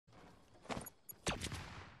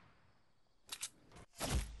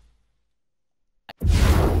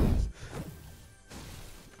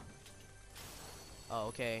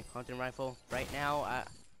Okay, hunting rifle. Right now,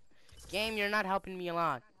 game, you're not helping me a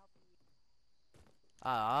lot.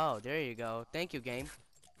 Oh, there you go. Thank you, game.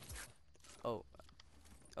 Oh,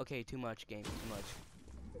 okay, too much, game, too much.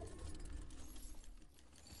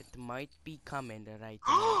 It might be coming right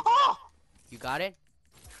now. You got it?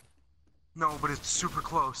 No, but it's super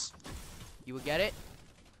close. You will get it?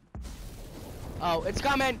 Oh, it's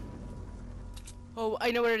coming! Oh,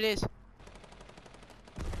 I know where it is.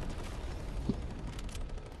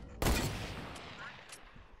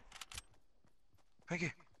 Thank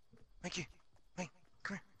you. Thank you. Hey,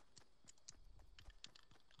 come here.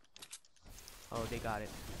 Oh, they got it.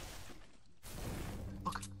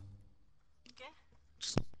 Look. Okay.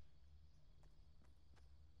 Just...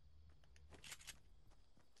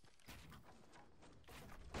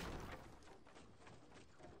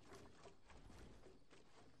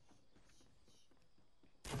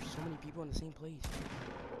 There's so many people in the same place.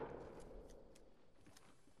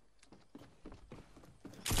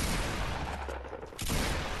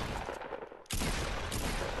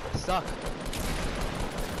 Suck.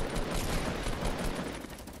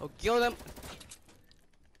 Oh, kill them.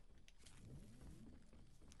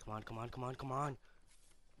 Come on, come on, come on, come on.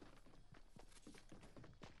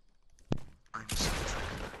 I'm so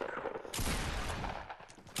triggered.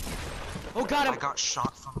 Oh, got him. I got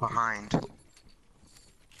shot from behind.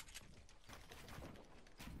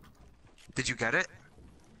 Did you get it?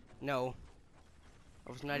 No.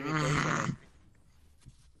 I was not even close to it.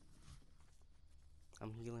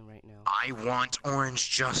 I'm healing right now. I want orange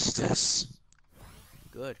justice.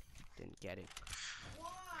 Good. Didn't get it.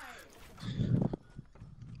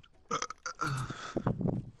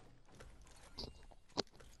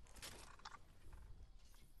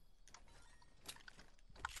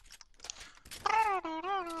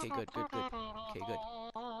 Okay, good, good, good. Okay, good.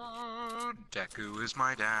 Deku is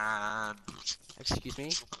my dad. Excuse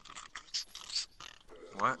me?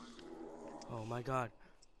 What? Oh my god.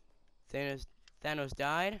 Thanos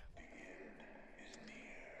died?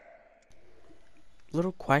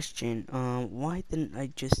 Little question, why didn't I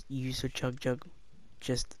just use a chug?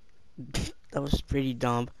 Just, that was pretty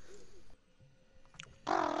dumb.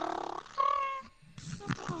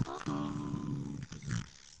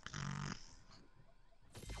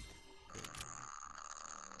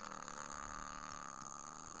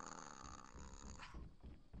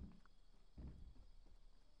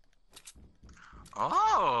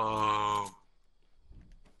 Oh!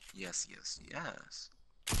 Yes, yes, yes.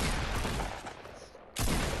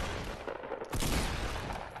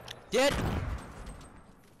 Dead!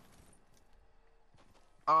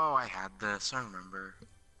 Oh, I had this, I remember.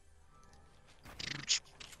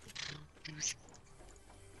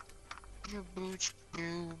 Oh,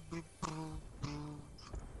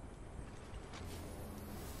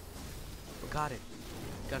 got it.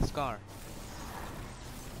 Got a scar.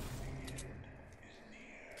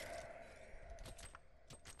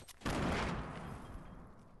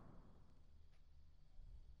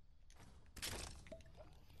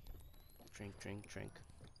 Drink, drink, drink.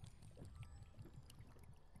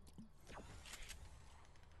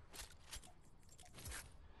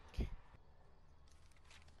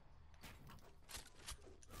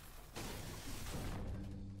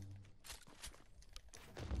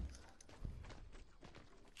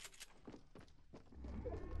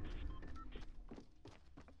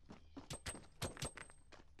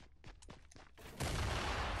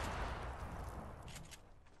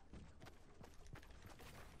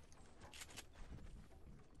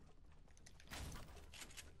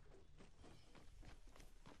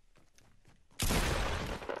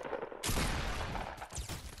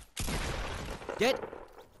 Dead!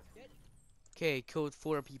 Okay, killed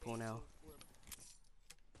 4 people now.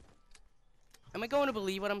 Am I going to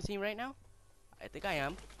believe what I'm seeing right now? I think I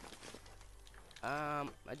am. I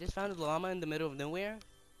just found a llama in the middle of nowhere.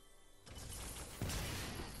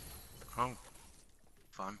 Oh.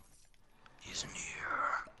 Fun. He's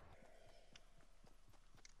near.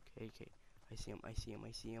 Okay. I see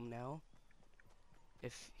him now.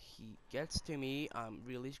 If he gets to me, I'm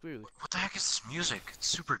really screwed. What the heck is this music? It's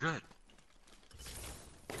super good.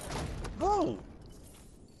 Whoa!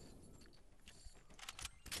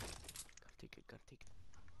 Gotta take it.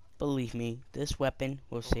 Believe me, this weapon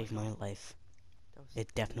will save my life.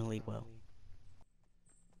 It definitely will.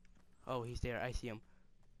 Oh, he's there. I see him.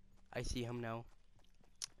 I see him now.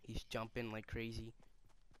 He's jumping like crazy.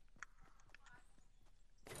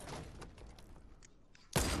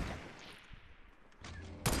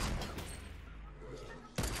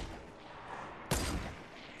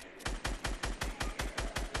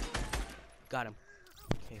 Got him.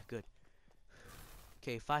 Okay, good.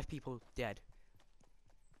 Okay, 5 people dead.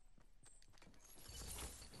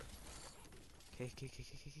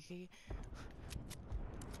 Okay.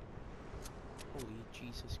 Holy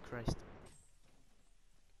Jesus Christ.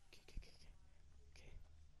 Okay.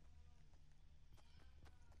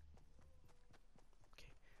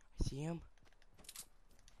 I see him.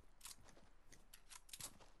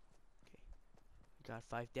 Okay. Got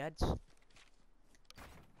 5 deads.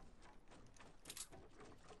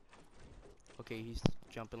 Okay, he's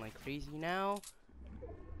jumping like crazy now.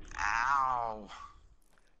 Ow.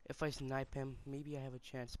 If I snipe him, maybe I have a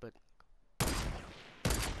chance, but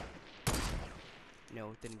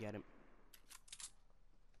no, didn't get him.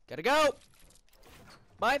 Gotta go!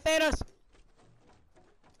 Bye, Thanos! I was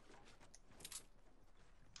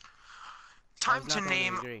Time to not gonna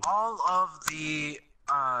name agree. all of the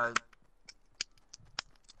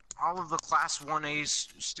Class 1A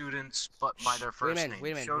students, but by their Wait a first minute, name.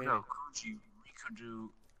 wait a minute, wait a Shoto, minute. Kuji, Rikudu,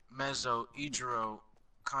 Mezzo, Ijiro,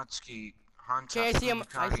 Katsuki, Hanta, Okay, I see him.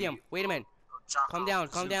 I see Fumikage, him. Wait a minute. Calm Ochako, down,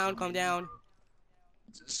 calm down, Izuku, calm Miyuro, down.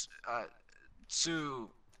 Tsu,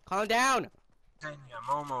 Calm down! Tenya,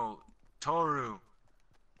 Momo, Toru,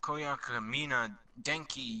 Koyaka, Mina,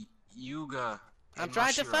 Denki, Yuga, I'm and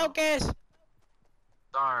trying to Mashiro. focus!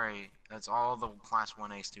 Sorry, that's all the Class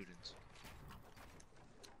 1A students.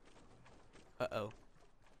 Uh-oh.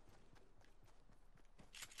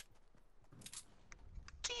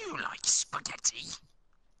 Do you like spaghetti?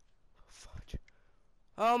 Fudge.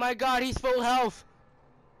 Oh my god, he's full health!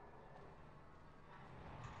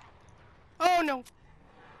 Oh no!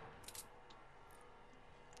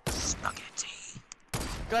 Spaghetti.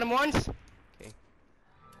 Got him once? Okay.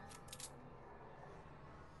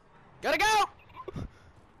 Gotta go!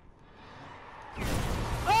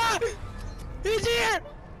 Ah! He's here!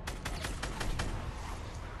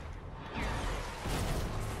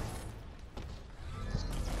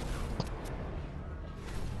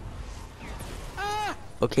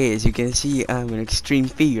 Okay, as you can see, I'm in extreme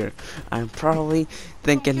fear. I'm probably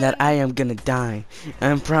thinking that I am gonna die.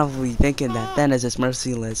 I'm probably thinking that Thanos is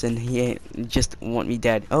merciless and he ain't just want me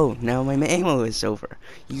dead. Oh, now my ammo is over.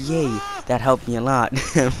 Yay, that helped me a lot.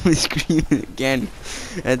 I'm screaming again.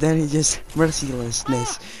 And then he just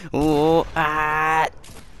mercilessness. Oh, ah!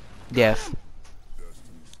 Death.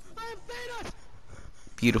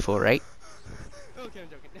 Beautiful, right? Okay, I'm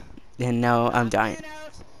joking. And now I'm dying.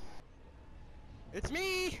 It's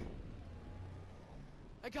me!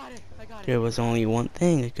 I got it, I got it. There was only one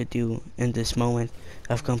thing I could do in this moment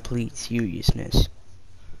of complete seriousness.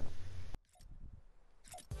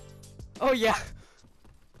 Oh yeah!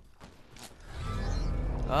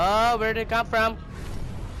 Oh, where did it come from?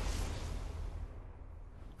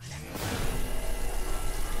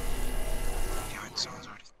 Damn it, someone's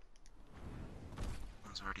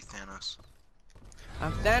already Thanos.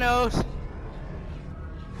 I'm Thanos!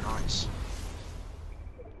 Nice.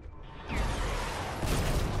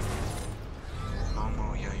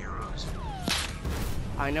 Momo Yaoyoro's.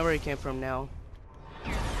 I know where he came from now.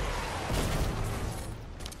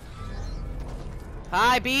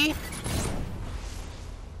 Hi, B!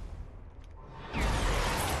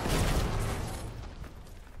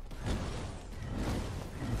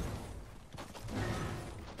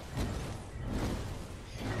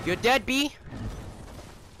 You're dead, B!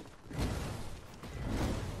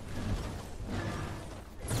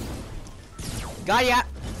 Got ya!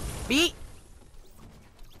 B!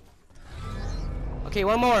 Okay,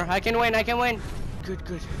 one more. I can win, I can win. Good,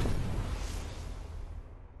 good.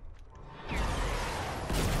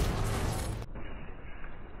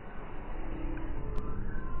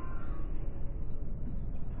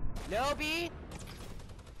 No, B!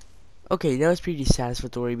 Okay, that was pretty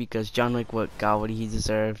satisfactory because John Wick got what he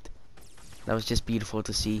deserved. That was just beautiful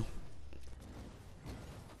to see.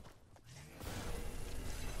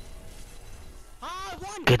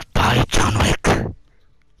 Goodbye, John Wick.